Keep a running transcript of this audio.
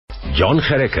Jon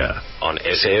Gericke on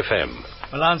SAFM.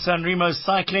 Milan San Remo's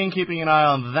cycling, keeping an eye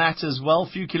on that as well.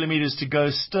 Few kilometres to go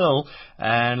still,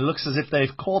 and looks as if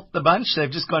they've caught the bunch. They've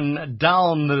just gone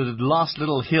down the last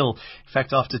little hill. In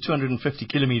fact, after 250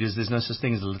 kilometres, there's no such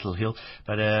thing as a little hill.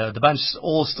 But the bunch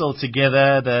all still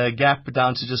together. The gap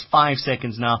down to just 5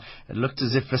 seconds now. It looked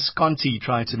as if Visconti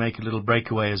tried to make a little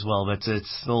breakaway as well, but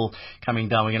it's still coming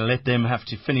down. We're going to let them have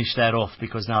to finish that off,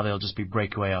 because now they'll just be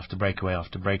breakaway after breakaway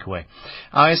after breakaway.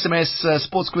 Our SMS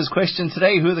sports quiz question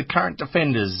today: who are the current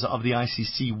defenders of the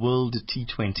ICC World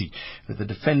T20? With the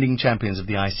defending champions of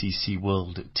the ICC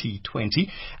World T20.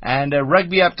 And a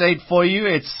rugby update for you.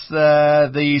 It's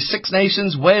the Six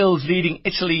Nations. Wales leading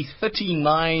Italy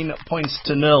 39 points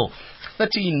to nil.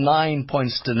 39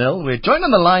 points to nil. We're joined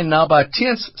on the line now by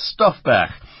Theuns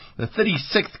Stofberg, the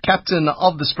 36th captain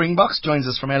of the Springboks, joins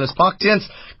us from Ellis Park. Theuns,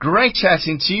 great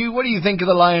chatting to you. What do you think of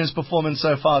the Lions' performance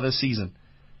so far this season?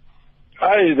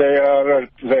 Hi, they are.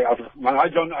 Hi,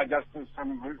 John. I just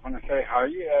want to say hi.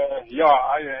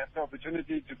 I have the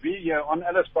opportunity to be here on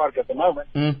Ellis Park at the moment.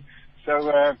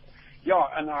 So,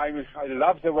 and I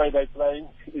love the way they play.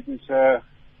 It is,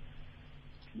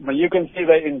 but you can see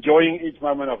they're enjoying each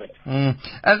moment of it. And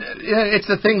it's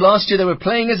the thing. Last year they were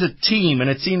playing as a team, and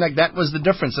it seemed like that was the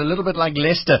difference. A little bit like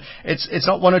Leicester. It's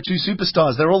not one or two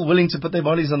superstars. They're all willing to put their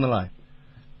bodies on the line.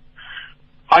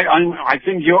 I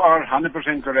think you are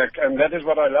 100% correct, and that is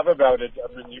what I love about it. I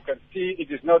mean, you can see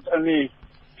it is not only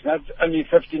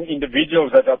 15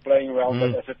 individuals that are playing well,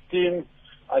 but as a team,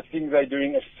 I think they're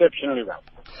doing exceptionally well.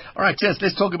 All right, Jess,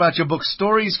 let's talk about your book,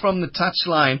 Stories from the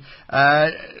Touchline.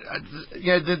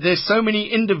 There's so many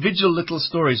individual little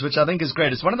stories, which I think is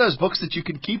great. It's one of those books that you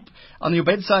can keep on your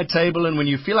bedside table, and when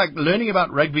you feel like learning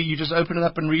about rugby, you just open it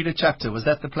up and read a chapter. Was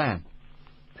that the plan?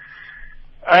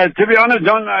 To be honest,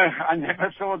 John, I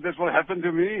never thought this will happen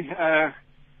to me.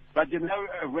 But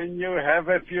when you have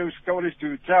a few stories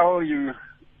to tell, you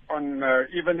on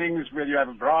evenings where you have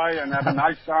a braai and have a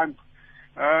nice time,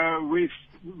 we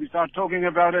start talking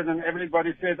about it, and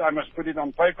everybody said I must put it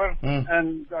on paper,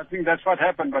 and I think that's what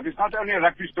happened. But it's not only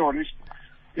rugby stories;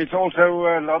 it's also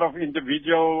a lot of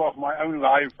individual of my own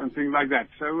life and things like that.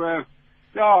 So,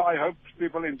 I hope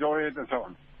people enjoy it and so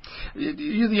on.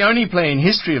 You're the only player in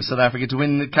history of South Africa to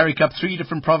win the Currie Cup, 3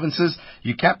 different provinces.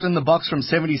 You captained the Boks from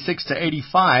 76 to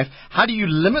 85. How do you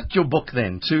limit your book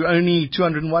then to only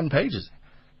 201 pages?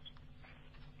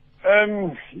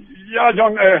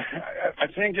 John, I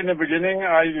think in the beginning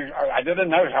I didn't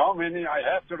know how many I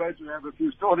have to write to have a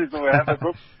few stories or have a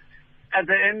book. At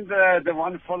the end, the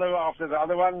one follow after the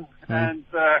other one, and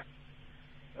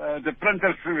the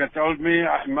printers told me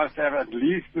I must have at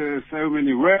least so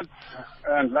many words,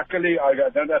 and luckily I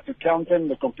don't have to count them.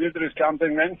 The computer is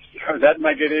counting them, so that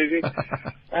makes it easy.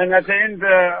 And at the end,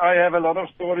 I have a lot of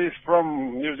stories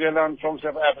from New Zealand, from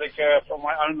South Africa, from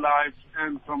my own life,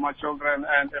 and from my children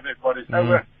and everybody.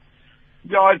 So,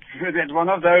 it's one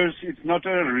of those. It's not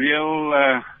a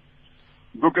real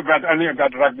book only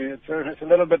about rugby. It's a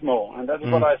little bit more, and that is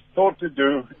what I thought to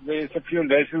do. There's a few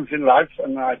lessons in life,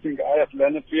 and I think I have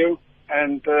learned a few,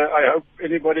 and I hope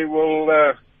anybody will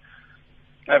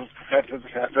have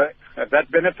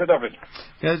that benefit of it.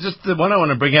 Yeah, just the one I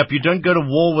want to bring up. You don't go to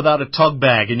war without a tog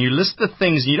bag, and you list the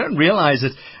things, and you don't realize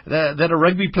it that a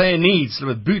rugby player needs,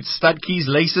 with boots, stud keys,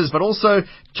 laces, but also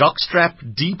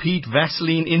jockstrap, deep heat,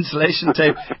 Vaseline, insulation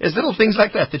tape. There's little things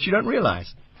like that you don't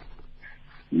realize.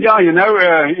 Yeah,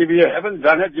 if you haven't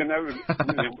done it,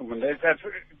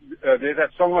 there's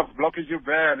that song of Blokkes you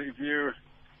bear. If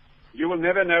you will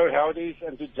never know how it is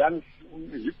and to jump,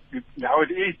 how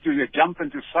it is to jump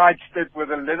and to sidestep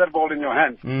with a leather ball in your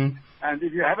hand. And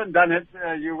if you haven't done it,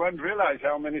 you won't realize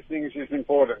how many things is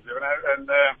important. And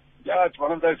it's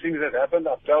one of those things that happened.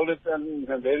 I've told it, and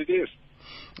there it is.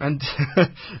 And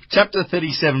chapter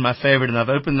 37, my favorite, and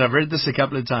I've read this a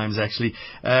couple of times actually,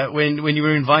 when you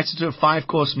were invited to a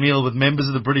 5-course meal with members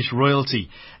of the British royalty.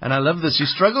 And I love this. You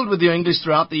struggled with your English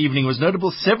throughout the evening. It was notable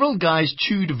several guys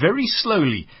chewed very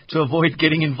slowly to avoid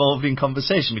getting involved in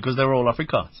conversation because they were all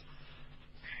Afrikaans.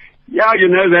 Yeah,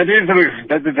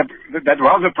 that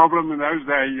was a problem in those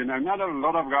days. Not a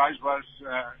lot of guys was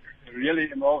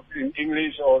really involved in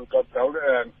English or got told,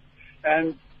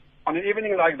 and on an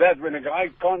evening like that, when a guy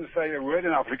can't say a word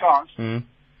in Afrikaans,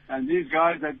 and these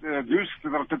guys that do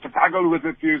to tackle with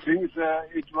a few things,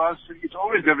 it's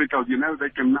always difficult. They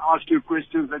can ask you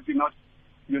questions that you're not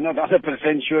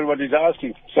 100% sure what he's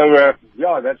asking. So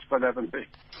that's what happened there.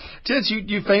 Theuns,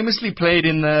 you famously played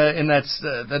in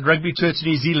that rugby tour to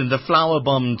New Zealand, the Flower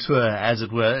Bomb tour, as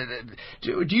it were.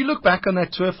 Do you look back on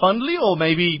that tour fondly, or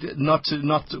maybe not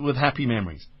with happy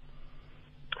memories?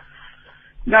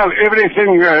 No,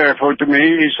 everything to me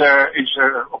is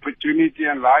a opportunity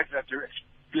in life that you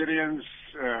experience,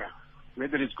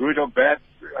 whether it's good or bad.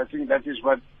 I think that is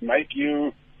what make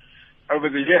you over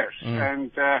the years.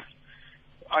 And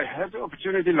I had the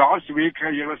opportunity last week.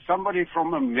 There was somebody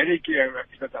from America,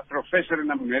 a professor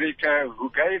in America, who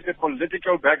gave the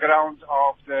political background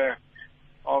of the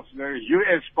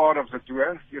U.S. part of the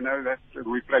tour. You know that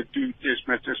we played 2 test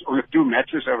matches or 2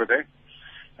 matches over there,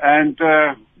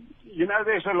 and. You know,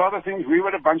 there's a lot of things. We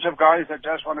were a bunch of guys that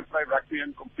just want to play rugby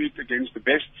and compete against the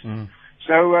best.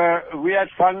 So we had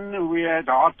fun. We had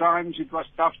hard times. It was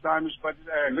tough times. But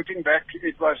looking back,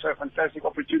 it was a fantastic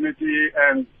opportunity.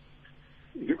 And,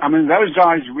 I mean, those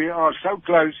guys, we are so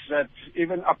close that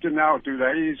even up to now,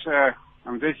 today is,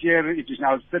 this year, it is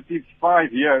now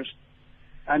 35 years.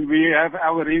 And we have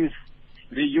our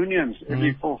reunions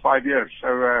every 4 or 5 years.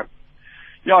 So,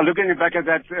 yeah, looking back at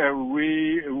that,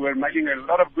 we were making a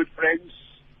lot of good friends,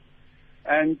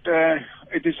 and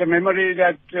it is a memory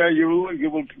that you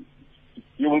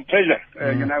will treasure.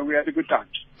 You know, we had a good time.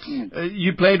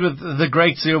 You played with the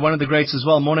greats. You're one of the greats as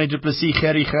well. Morné du Plessis,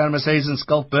 Gerrie Germeshuizen,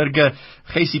 Stofberg,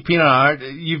 Gesi Pienaar.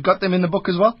 You've got them in the book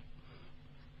as well?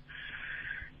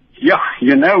 Yeah,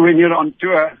 you know, when you're on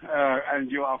tour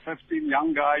and you are 15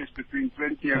 young guys between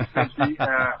 20 and 50,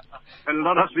 a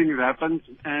lot of things happened,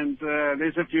 and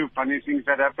there's a few funny things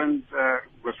that happened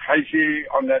with Gesi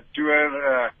on that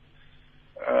tour,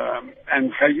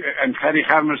 and Gerrie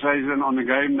Germeshuizen on the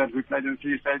game that we played in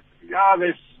Free State. Yeah,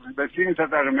 there's things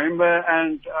that I remember,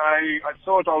 and I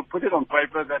thought I'll put it on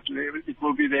paper that it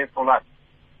will be there for life.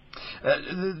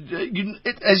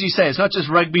 As you say, it's not just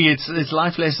rugby, it's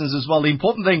life lessons as well. The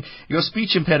important thing, your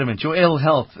speech impediment, your ill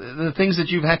health, the things that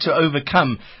you've had to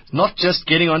overcome, not just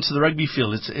getting onto the rugby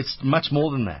field, it's much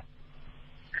more than that.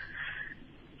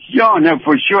 Yeah, no,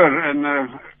 for sure. And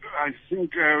I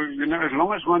think, you know, as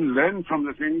long as one learns from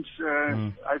the things,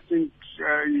 I think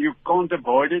you can't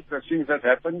avoid it, the things that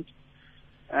happened,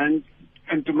 and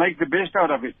to make the best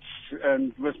out of it.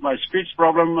 And with my speech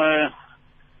problem,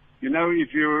 you know,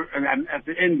 and at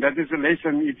the end, that is a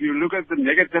lesson. If you look at the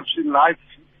negatives in life,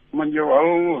 when your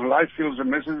whole life feels a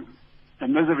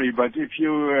misery, but if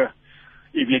you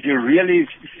really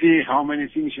see how many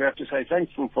things you have to say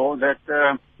thankful for, that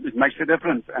it makes a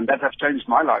difference, and that has changed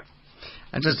my life.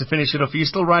 And just to finish it off, are you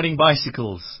still riding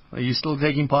bicycles? Are you still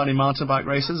taking part in mountain bike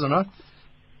races or not?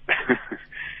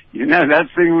 You know, that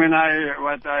thing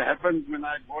what happened when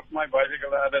I bought my bicycle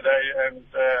the other day, and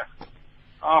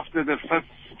after the 5th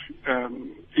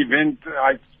event,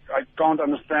 I can't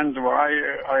understand why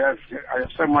I have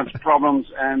so much problems,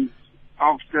 and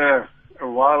after a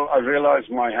while I realized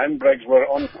my handbrakes were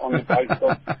on the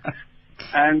bicycle.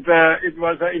 And it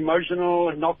was an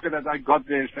emotional knock that I got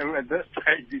there. So at this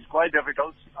stage, it's quite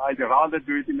difficult. I'd rather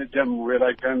do it in the gym where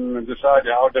I can decide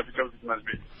how difficult it must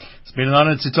be. It's been an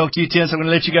honor to talk to you, Theuns. I'm going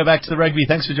to let you go back to the rugby.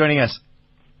 Thanks for joining us.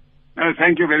 No,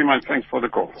 thank you very much. Thanks for the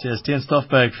call. Cheers. Theuns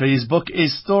Stofberg. His book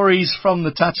is Stories from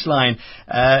the Touchline.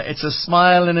 It's a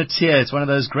smile and a tear. It's one of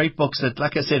those great books that,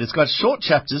 like I said, it's got short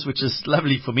chapters, which is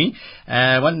lovely for me.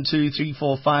 1, 2, 3,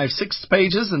 4, 5, 6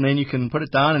 pages, and then you can put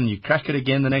it down and you crack it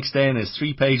again the next day, and there's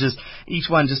 3 pages. Each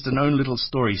one just an own little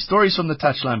story. Stories from the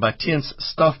Touchline by Theuns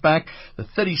Stofberg, the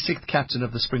 36th captain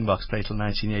of the Springboks, played till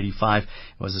 1985. He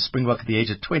was a Springbok at the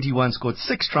age of 21, scored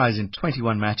 6 tries in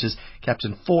 21 matches,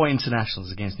 captained 4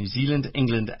 internationals against New Zealand,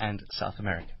 England and South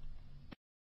America.